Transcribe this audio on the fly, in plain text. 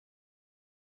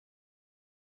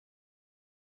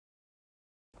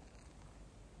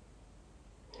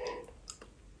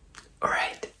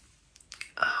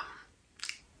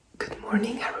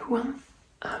morning, everyone.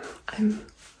 I'm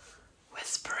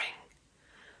whispering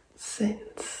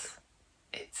since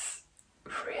it's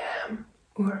 3 AM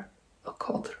or a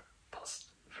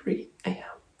 3:15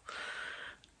 AM,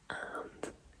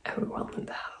 and everyone in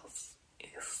the house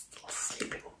is still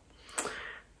sleeping.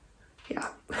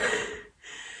 Yeah.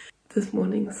 This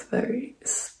morning is very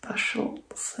special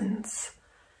since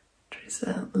there is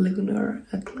a lunar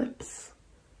eclipse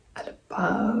at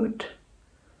about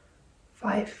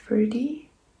 5:30,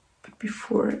 but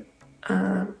before,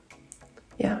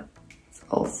 yeah, it's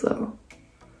also,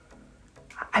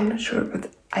 I'm not sure, but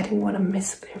I didn't want to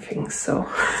miss anything, so.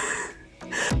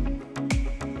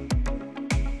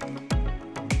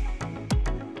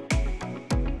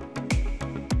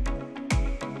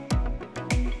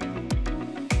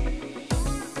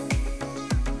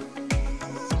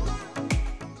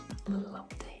 Little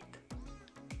update.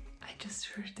 I just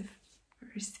heard the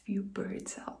first few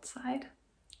birds outside.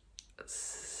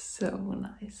 So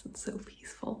nice and so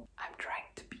peaceful. I'm trying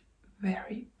to be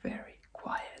very, very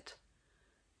quiet,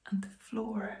 and the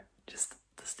floor just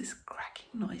does these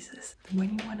cracking noises.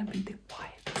 When you want to be the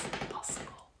quietest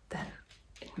possible, then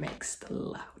it makes the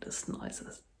loudest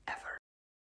noises ever.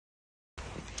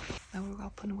 Now we're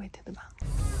up on the way to the mountain.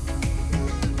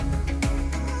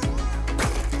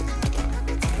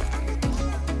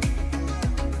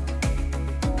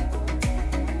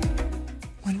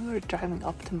 When we were driving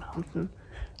up the mountain,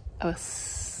 I was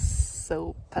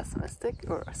so pessimistic,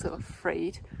 or so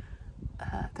afraid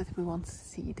that we won't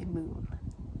see the moon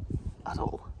at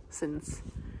all, since,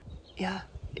 yeah,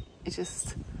 it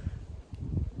just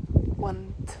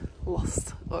went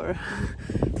lost or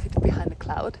hid behind a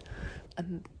cloud.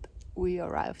 And we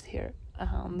arrived here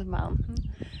on the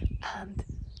mountain, and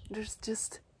there's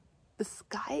just, the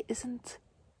sky isn't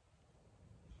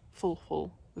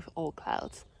full with all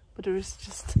clouds, but there is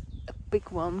just a big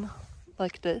one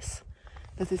like this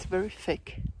that is very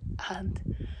thick, and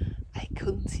I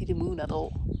couldn't see the moon at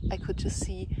all. I could just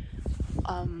see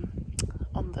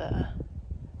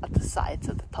at the sides,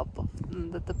 at the top of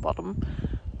the bottom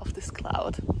of this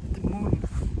cloud, the moon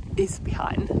is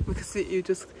behind, because you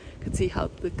just could see how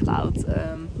the clouds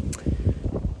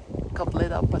got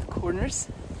lit up at the corners.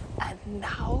 And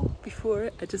now,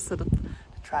 before, I just set up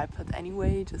the tripod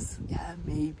anyway, just, yeah,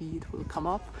 maybe it will come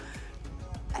up,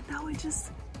 and now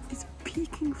it's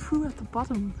peeking through at the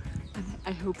bottom, and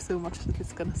I hope so much that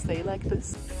it's gonna stay like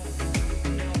this.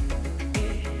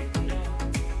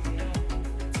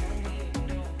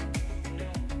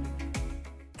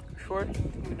 Before, the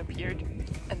moon appeared,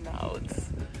 and now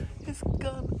it's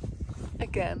gone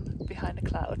again behind a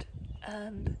cloud.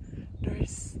 And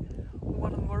there's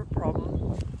one more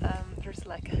problem. There's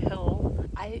like a hill.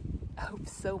 I hope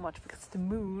so much, because the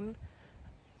moon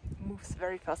moves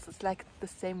very fast. It's like the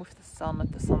same with the sun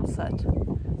at the sunset.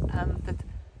 That,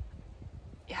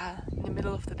 yeah, in the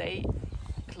middle of the day,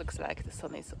 it looks like the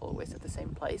sun is always at the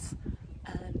same place,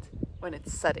 and when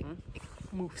it's setting, it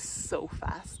moves so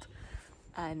fast.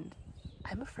 And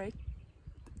I'm afraid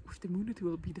with the moon it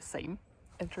will be the same.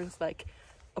 And there's like,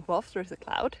 above there's a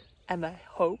cloud, and I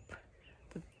hope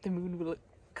that the moon will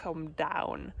come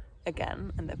down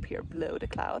again and appear below the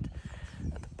cloud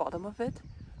at the bottom of it.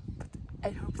 But I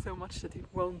hope so much that it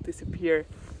won't disappear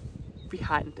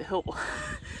behind the hill.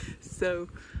 So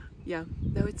yeah,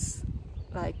 now it's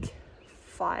like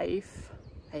 5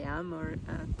 AM or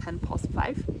 10 past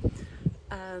 5,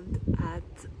 and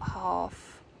at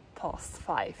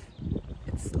 5:30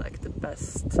 it's like the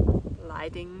best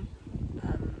lighting.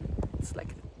 It's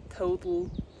like a total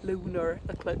lunar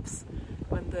eclipse,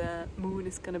 when the moon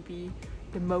is gonna be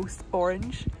the most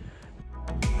orange.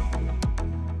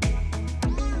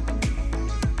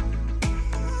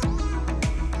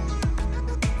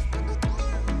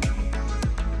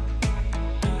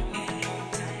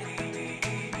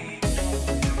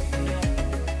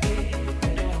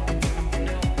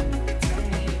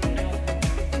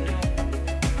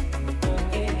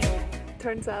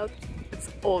 Turns out it's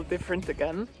all different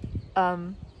again.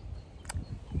 On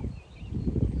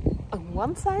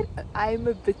one side, I'm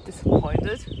a bit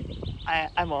disappointed,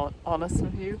 I'm honest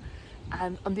with you,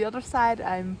 and on the other side,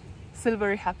 I'm still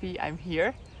very happy I'm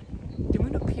here. The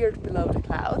moon appeared below the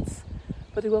clouds,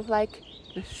 but it was like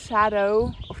the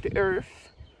shadow of the earth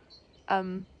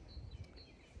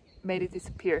made it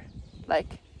disappear,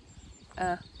 like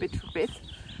bit for bit,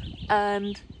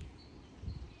 and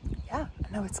yeah,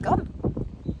 now it's gone.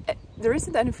 There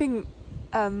isn't anything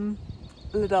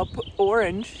lit up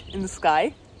orange in the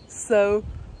sky, so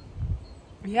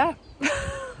yeah.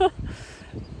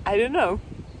 I don't know.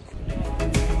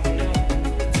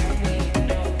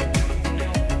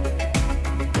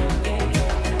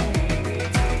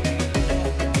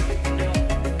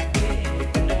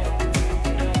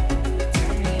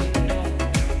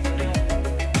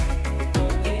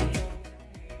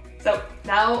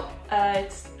 now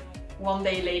it's one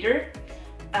day later,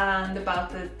 and about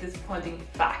the disappointing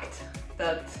fact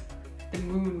that the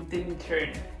moon didn't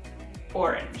turn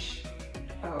orange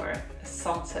or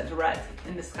sunset red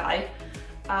in the sky.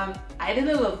 I did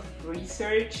a lot of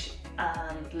research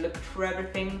and looked for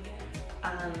everything,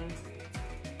 and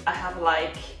I have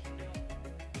like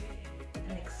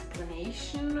an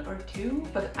explanation or two,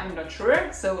 but I'm not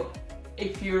sure. So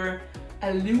if you're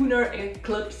a lunar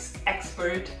eclipse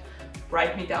expert,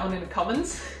 write me down in the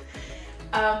comments.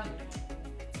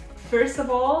 First of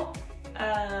all,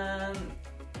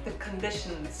 the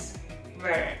conditions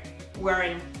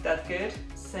weren't that good,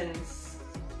 since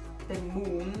the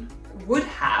moon would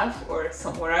have, or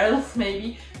somewhere else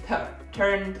maybe,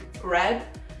 turned red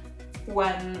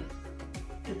when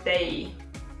the day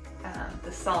and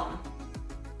the sun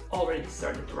already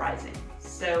started rising.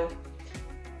 So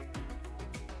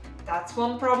that's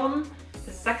one problem.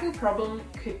 The second problem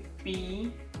could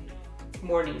be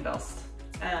morning dust.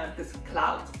 There's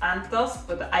clouds and dust,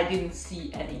 but I didn't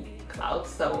see any clouds,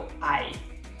 so I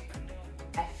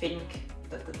think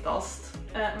that the dust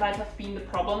might have been the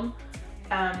problem.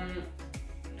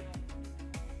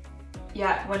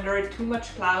 Yeah, when there are too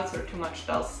much clouds or too much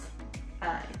dust,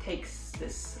 it takes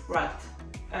this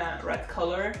red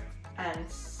color and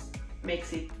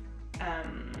makes it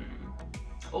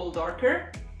all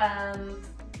darker. And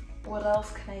what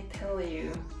else can I tell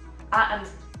you? And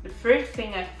the first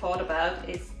thing I thought about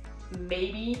is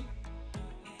maybe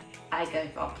I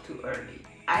gave up too early.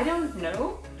 I don't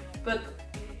know, but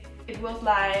it was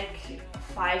like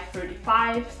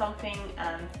 5:35 something,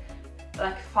 and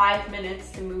like 5 minutes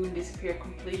the moon disappeared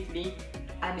completely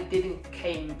and it didn't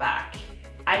came back.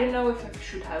 I don't know if I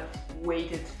should have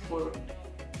waited for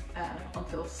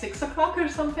until 6 o'clock or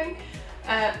something,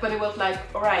 but it was like,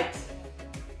 alright,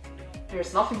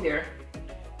 there's nothing there.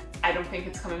 I don't think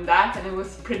it's coming back, and I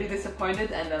was pretty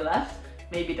disappointed and I left.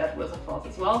 Maybe that was a fault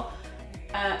as well.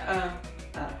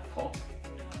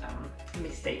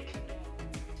 Mistake.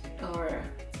 Or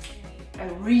a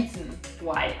reason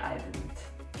why I didn't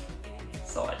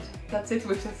saw it. That's it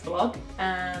with this vlog,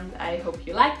 and I hope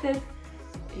you liked it.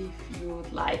 If you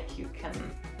would like, you can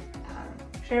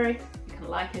share it, you can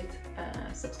like it,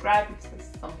 subscribe if this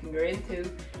is something you're into,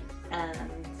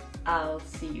 and I'll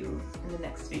see you in the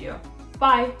next video.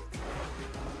 Bye!